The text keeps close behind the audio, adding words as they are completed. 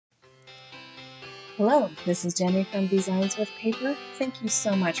Hello, this is Jennie from Designs with Paper. Thank you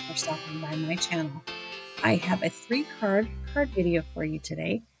so much for stopping by my channel. I have a 3-card video for you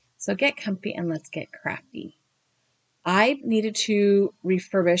today, so get comfy and let's get crafty. I needed to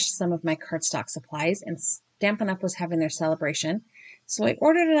refurbish some of my cardstock supplies, and Stampin' Up! Was having their celebration, so I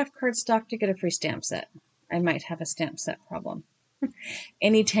ordered enough cardstock to get a free stamp set. I might have a stamp set problem.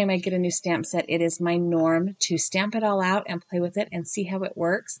 Anytime I get a new stamp set, it is my norm to stamp it all out and play with it and see how it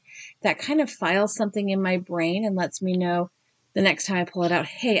works. That kind of files something in my brain and lets me know the next time I pull it out,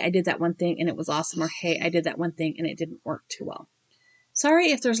 hey, I did that one thing and it was awesome, or hey, I did that one thing and it didn't work too well. Sorry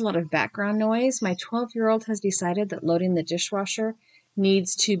if there's a lot of background noise. My 12-year-old has decided that loading the dishwasher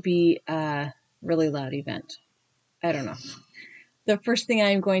needs to be a really loud event. I don't know. The first thing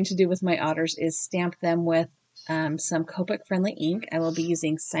I'm going to do with my otters is stamp them with some Copic-friendly ink. I will be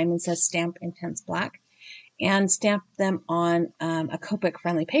using Simon Says Stamp Intense Black and stamp them on a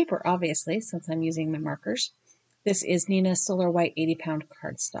Copic-friendly paper, obviously, since I'm using my markers. This is Neenah's Solar White 80-pound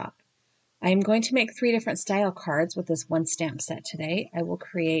cardstock. I'm going to make 3 different style cards with this one stamp set today. I will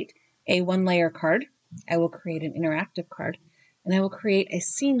create a 1-layer card, I will create an interactive card, and I will create a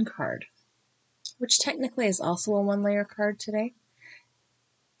scene card, which technically is also a 1-layer card today.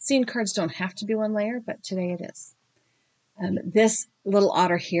 Scene cards don't have to be 1 layer, but today it is. This little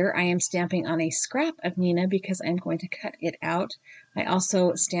otter here, I am stamping on a scrap of Neenah because I'm going to cut it out. I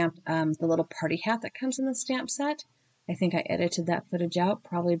also stamped the little party hat that comes in the stamp set. I think I edited that footage out,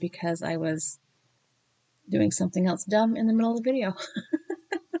 probably because I was doing something else dumb in the middle of the video.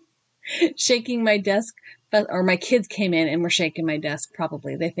 Shaking my desk, or my kids came in and were shaking my desk,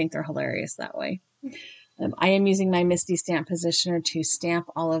 probably. They think they're hilarious that way. I am using my Misty Stamp Positioner to stamp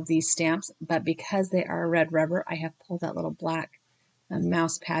all of these stamps, but because they are red rubber, I have pulled that little black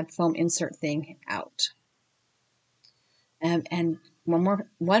mouse pad foam insert thing out. And one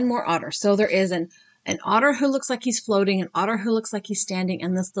more otter. So there is an otter who looks like he's floating, an otter who looks like he's standing,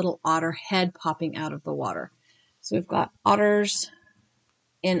 and this little otter head popping out of the water. So we've got otters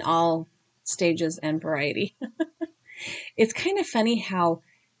in all stages and variety. It's kind of funny how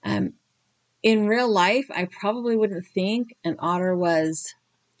in real life, I probably wouldn't think an otter was,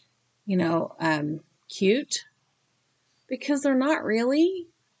 cute, because they're not really,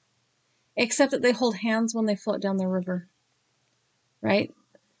 except that they hold hands when they float down the river, right?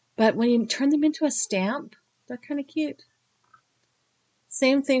 But when you turn them into a stamp, they're kind of cute.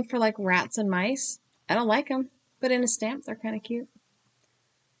 Same thing for like rats and mice. I don't like them, but in a stamp, they're kind of cute.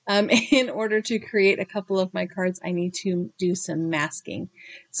 In order to create a couple of my cards, I need to do some masking.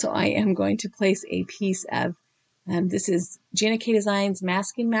 So I am going to place a piece of, this is Gina K Designs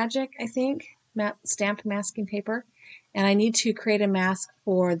Masking Magic, I think, stamped masking paper. And I need to create a mask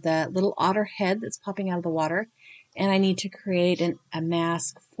for the little otter head that's popping out of the water. And I need to create a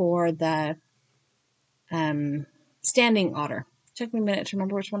mask for the standing otter. It took me a minute to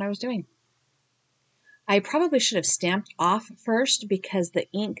remember which one I was doing. I probably should have stamped off first because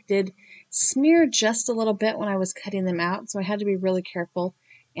the ink did smear just a little bit when I was cutting them out. So I had to be really careful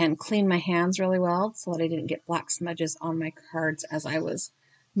and clean my hands really well so that I didn't get black smudges on my cards as I was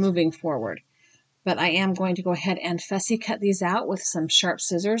moving forward. But I am going to go ahead and fussy cut these out with some sharp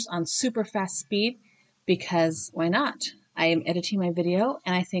scissors on super fast speed because why not? I am editing my video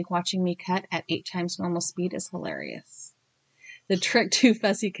and I think watching me cut at 8 times normal speed is hilarious. The trick to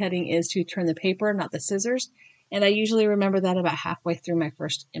fussy cutting is to turn the paper, not the scissors, and I usually remember that about halfway through my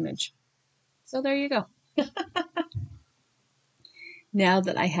first image. So there you go. Now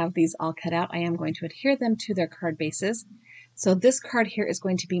that I have these all cut out, I am going to adhere them to their card bases. So this card here is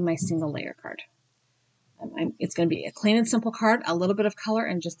going to be my single layer card. It's going to be a clean and simple card, a little bit of color,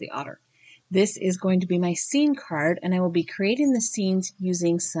 and just the otter. This is going to be my scene card, and I will be creating the scenes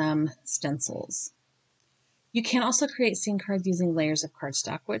using some stencils. You can also create scene cards using layers of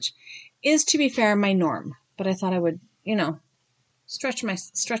cardstock, which is, to be fair, my norm. But I thought I would, stretch my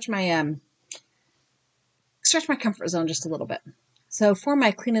comfort zone just a little bit. So for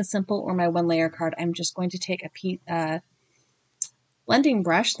my clean and simple or my 1-layer card, I'm just going to take a blending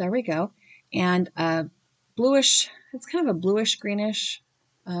brush. There we go, and a bluish. It's kind of a bluish greenish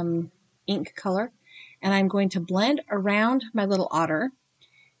ink color, and I'm going to blend around my little otter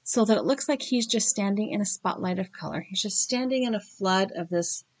so that it looks like he's just standing in a spotlight of color. He's just standing in a flood of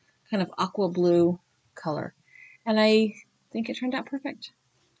this kind of aqua blue color. And I think it turned out perfect.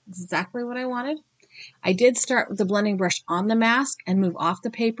 Exactly what I wanted. I did start with the blending brush on the mask and move off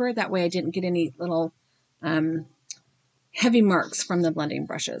the paper. That way I didn't get any little heavy marks from the blending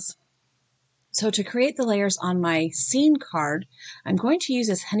brushes. So to create the layers on my scene card, I'm going to use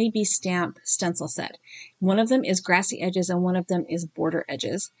this honeybee stamp stencil set. One of them is grassy edges and one of them is border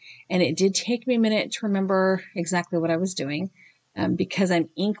edges. And it did take me a minute to remember exactly what I was doing because I'm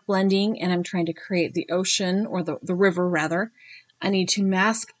ink blending and I'm trying to create the ocean, or the river rather. I need to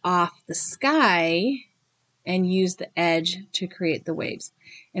mask off the sky and use the edge to create the waves.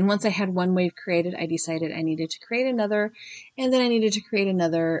 And once I had one wave created, I decided I needed to create another, and then I needed to create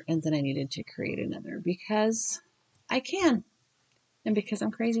another, and then I needed to create another because I can, and because I'm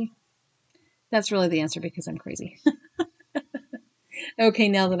crazy. That's really the answer, because I'm crazy. Okay,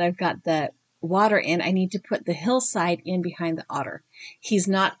 now that I've got the water in, I need to put the hillside in behind the otter. He's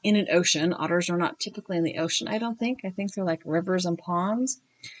not in an ocean. Otters are not typically in the ocean, I don't think. I think they're like rivers and ponds.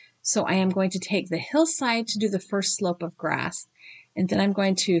 So I am going to take the hillside to do the first slope of grass, and then I'm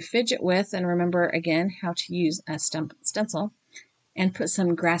going to fidget with and remember again how to use a stencil and put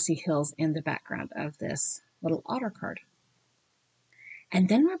some grassy hills in the background of this little otter card. And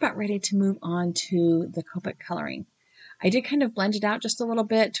then we're about ready to move on to the Copic coloring. I did kind of blend it out just a little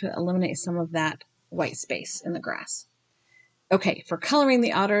bit to eliminate some of that white space in the grass. Okay, for coloring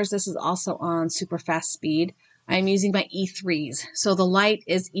the otters, this is also on super fast speed. I'm using my E3s. So the light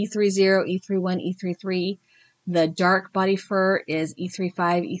is E30, E31, E33. The dark body fur is E35,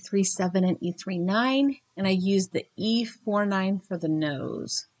 E37, and E39. And I use the E49 for the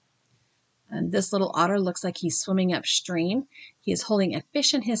nose. And this little otter looks like he's swimming upstream. He is holding a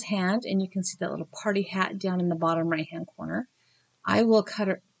fish in his hand, and you can see that little party hat down in the bottom right-hand corner. I will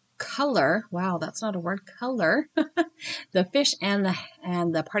color, wow, that's not a word, color, the fish and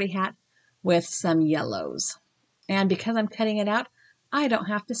the party hat with some yellows. And because I'm cutting it out, I don't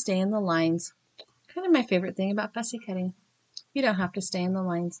have to stay in the lines. Kind of my favorite thing about fussy cutting. You don't have to stay in the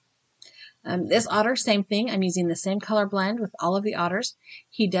lines. This otter, same thing. I'm using the same color blend with all of the otters.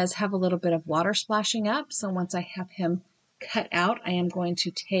 He does have a little bit of water splashing up. So once I have him cut out, I am going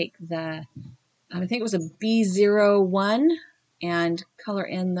to take the, I think it was a B01, and color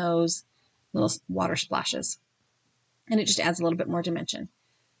in those little water splashes. And it just adds a little bit more dimension.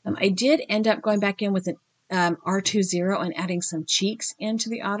 I did end up going back in with an R20 and adding some cheeks into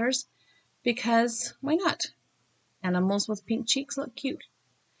the otters because why not? Animals with pink cheeks look cute.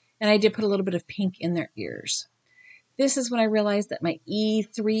 And I did put a little bit of pink in their ears. This is when I realized that my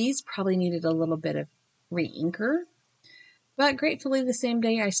E3s probably needed a little bit of re-inker. But gratefully, the same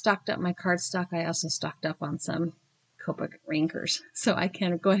day I stocked up my cardstock, I also stocked up on some Copic inkers. So I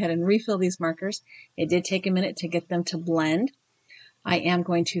can go ahead and refill these markers. It did take a minute to get them to blend. I am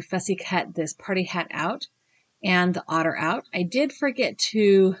going to fussy cut this party hat out and the otter out. I did forget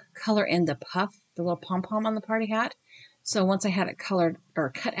to color in the puff, the little pom-pom on the party hat. So once I had it colored,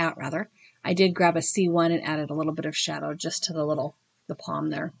 or cut out rather, I did grab a C1 and added a little bit of shadow just to the palm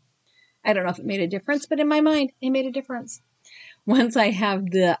there. I don't know if it made a difference, but in my mind, it made a difference. Once I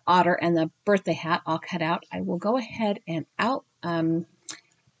have the otter and the birthday hat all cut out, I will go ahead and go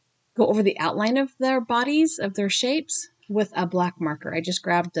over the outline of their bodies, of their shapes, with a black marker. I just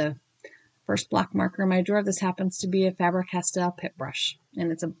grabbed the first black marker in my drawer. This happens to be a Faber-Castell Pip brush,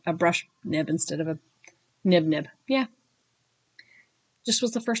 and it's a brush nib instead of a nib. Yeah, just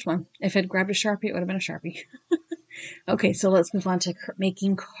was the first one. If I'd grabbed a Sharpie, it would have been a Sharpie. Okay, so let's move on to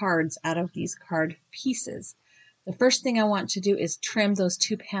making cards out of these card pieces. The first thing I want to do is trim those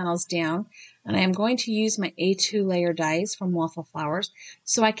two panels down, and I am going to use my A2 layer dies from Waffle Flowers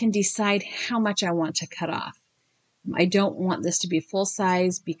so I can decide how much I want to cut off. I don't want this to be full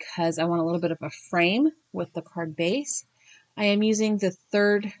size because I want a little bit of a frame with the card base. I am using the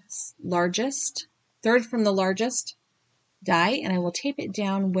third from the largest die, and I will tape it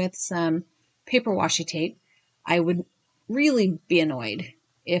down with some paper washi tape. I would really be annoyed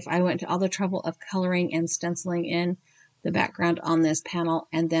if I went to all the trouble of coloring and stenciling in the background on this panel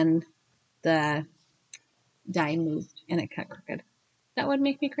and then the die moved and it cut crooked. That would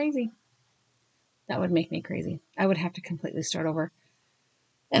make me crazy. That would make me crazy. I would have to completely start over.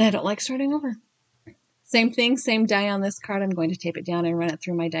 And I don't like starting over. Same thing, same die on this card. I'm going to tape it down and run it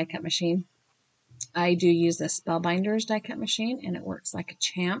through my die cut machine. I do use the Spellbinders die cut machine and it works like a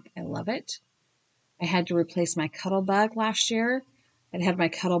champ. I love it. I had to replace my Cuttlebug last year. I'd had my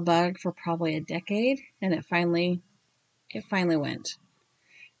Cuttlebug for probably a decade and it finally went.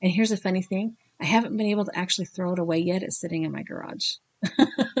 And here's a funny thing. I haven't been able to actually throw it away yet. It's sitting in my garage.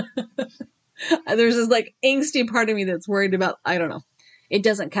 There's this like angsty part of me that's worried about, I don't know. It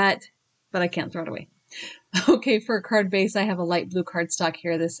doesn't cut, but I can't throw it away. Okay, for a card base, I have a light blue cardstock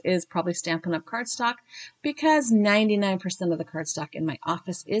here. This is probably Stampin' Up cardstock because 99% of the cardstock in my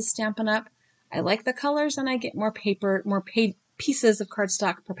office is Stampin' Up. I like the colors and I get more paper, more paid pieces of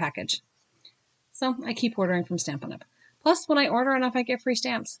cardstock per package. So I keep ordering from Stampin' Up. Plus, when I order enough, I get free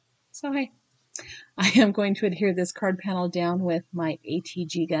stamps. So hey, I am going to adhere this card panel down with my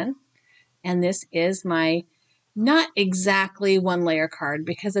ATG gun. And this is my not exactly one layer card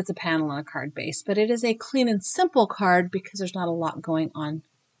because it's a panel on a card base, but it is a clean and simple card because there's not a lot going on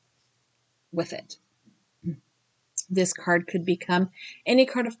with it. This card could become any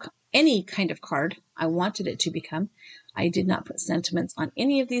kind of card I wanted it to become. I did not put sentiments on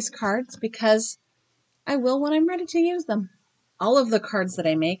any of these cards because I will when I'm ready to use them. All of the cards that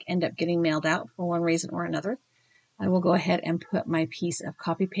I make end up getting mailed out for one reason or another. I will go ahead and put my piece of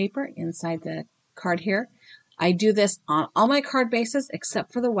copy paper inside the card here. I do this on all my card bases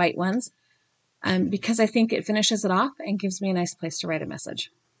except for the white ones because I think it finishes it off and gives me a nice place to write a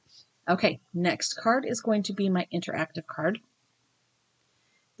message. Okay, next card is going to be my interactive card.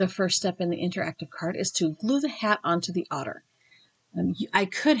 The first step in the interactive card is to glue the hat onto the otter. I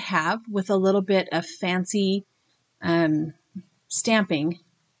could have, with a little bit of fancy stamping,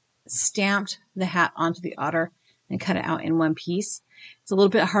 stamped the hat onto the otter and cut it out in one piece. It's a little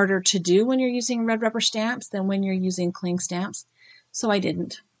bit harder to do when you're using red rubber stamps than when you're using cling stamps, so I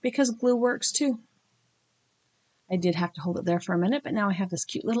didn't because glue works too. I did have to hold it there for a minute, but now I have this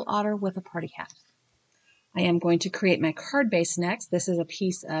cute little otter with a party hat. I am going to create my card base next. This is a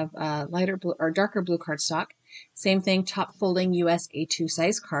piece of lighter blue or darker blue cardstock. Same thing, top folding US A2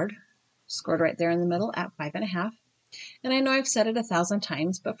 size card. Scored right there in the middle at 5.5. And I know I've said it 1,000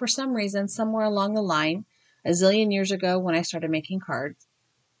 times, but for some reason, somewhere along the line, a zillion years ago when I started making cards,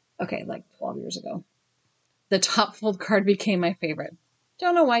 okay, like 12 years ago, the top fold card became my favorite.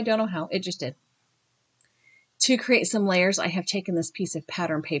 Don't know why, don't know how, it just did. To create some layers, I have taken this piece of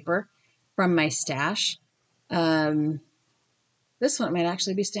pattern paper from my stash. This one might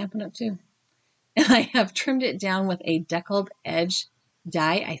actually be Stampin' Up too. And I have trimmed it down with a deckled edge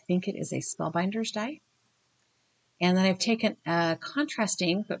die. I think it is a Spellbinders die. And then I've taken a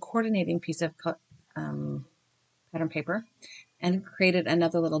contrasting but coordinating piece of pattern paper and created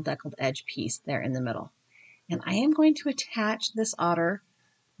another little deckled edge piece there in the middle. And I am going to attach this otter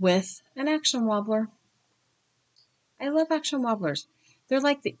with an action wobbler. I love action wobblers. They're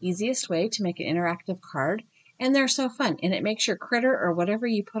like the easiest way to make an interactive card, and they're so fun. And it makes your critter or whatever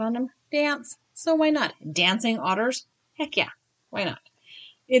you put on them dance. So why not? Dancing otters? Heck yeah, why not?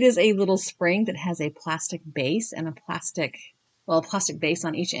 It is a little spring that has a plastic base and a plastic base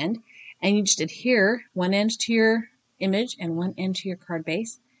on each end. And you just adhere one end to your image and one end to your card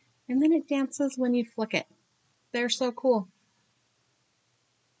base. And then it dances when you flick it. They're so cool.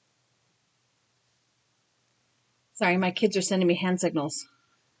 Sorry, my kids are sending me hand signals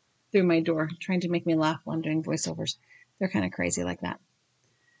through my door, trying to make me laugh while I'm doing voiceovers. They're kind of crazy like that.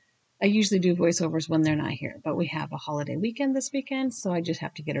 I usually do voiceovers when they're not here, but we have a holiday weekend this weekend, so I just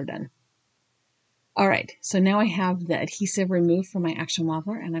have to get her done. All right, so now I have the adhesive removed from my action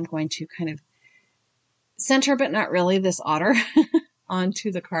wobbler, and I'm going to kind of center, but not really, this otter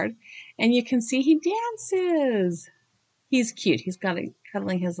onto the card. And you can see he dances. He's cute. He's got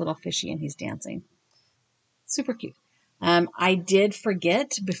cuddling his little fishy, and he's dancing. Super cute. I did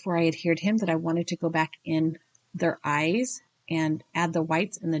forget before I adhered him that I wanted to go back in their eyes and add the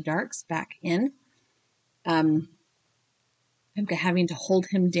whites and the darks back in. I'm having to hold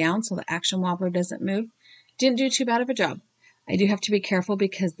him down so the action wobbler doesn't move. Didn't do too bad of a job. I do have to be careful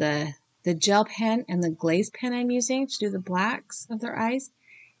because the gel pen and the glaze pen I'm using to do the blacks of their eyes,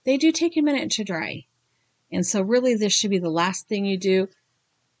 they do take a minute to dry. And so really this should be the last thing you do,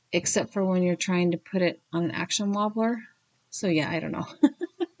 except for when you're trying to put it on an action wobbler. So yeah, I don't know.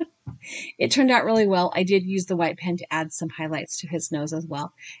 It turned out really well. I did use the white pen to add some highlights to his nose as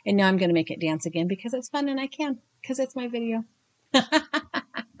well. And now I'm going to make it dance again because it's fun and I can, because it's my video.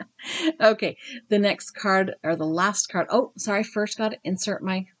 Okay, the next card, or the last card. Oh, sorry, first got to insert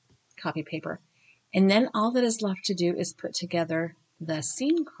my copy paper. And then all that is left to do is put together the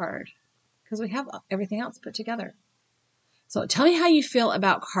scene card because we have everything else put together. So tell me how you feel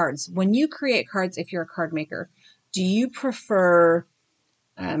about cards. When you create cards, if you're a card maker, do you prefer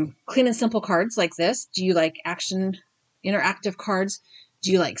clean and simple cards like this? Do you like interactive cards?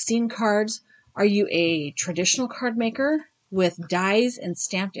 Do you like scene cards? Are you a traditional card maker with dies and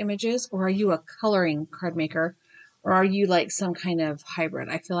stamped images, or are you a coloring card maker, or are you like some kind of hybrid?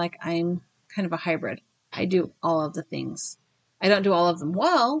 I feel like I'm kind of a hybrid. I do all of the things. I don't do all of them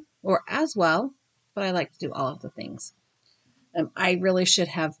well or as well, but I like to do all of the things. I really should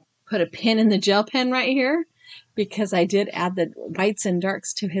have put a pin in the gel pen right here because I did add the whites and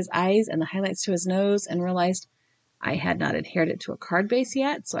darks to his eyes and the highlights to his nose and realized I had not adhered it to a card base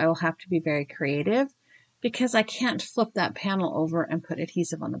yet, so I will have to be very creative because I can't flip that panel over and put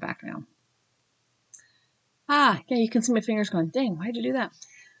adhesive on the background. Yeah, you can see my fingers going, dang, why'd you do that?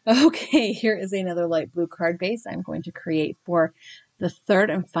 Okay, here is another light blue card base I'm going to create for the third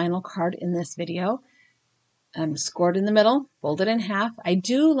and final card in this video. Scored in the middle, folded in half. I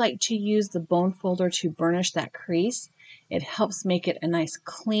do like to use the bone folder to burnish that crease. It helps make it a nice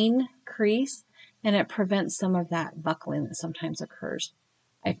clean crease, and it prevents some of that buckling that sometimes occurs.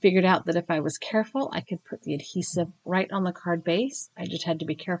 I figured out that if I was careful, I could put the adhesive right on the card base. I just had to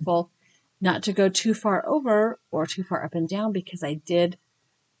be careful not to go too far over or too far up and down, because I did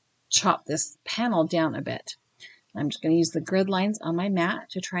chop this panel down a bit. I'm just going to use the grid lines on my mat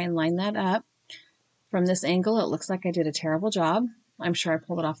to try and line that up. From this angle, it looks like I did a terrible job. I'm sure I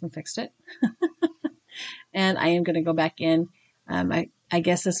pulled it off and fixed it. And I am going to go back in. I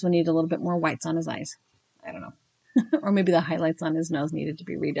guess this one needed a little bit more whites on his eyes. I don't know. Or maybe the highlights on his nose needed to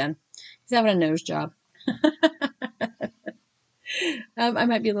be redone. He's having a nose job. I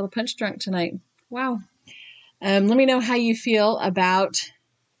might be a little punch drunk tonight. Wow. Let me know how you feel about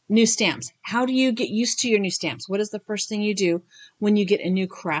new stamps. How do you get used to your new stamps? What is the first thing you do when you get a new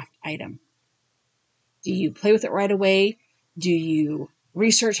craft item? Do you play with it right away? Do you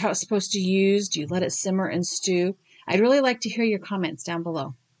research how it's supposed to use? Do you let it simmer and stew? I'd really like to hear your comments down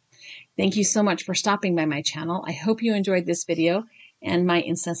below. Thank you so much for stopping by my channel. I hope you enjoyed this video and my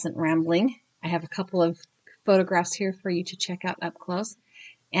incessant rambling. I have a couple of photographs here for you to check out up close.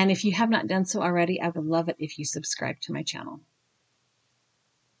 And if you have not done so already, I would love it if you subscribe to my channel.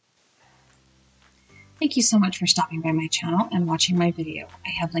 Thank you so much for stopping by my channel and watching my video. I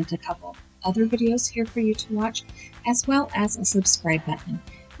have linked a couple other videos here for you to watch, as well as a subscribe button.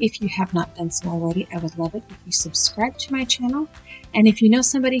 If you have not done so already, I would love it if you subscribe to my channel. And if you know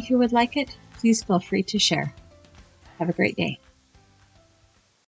somebody who would like it, please feel free to share. Have a great day.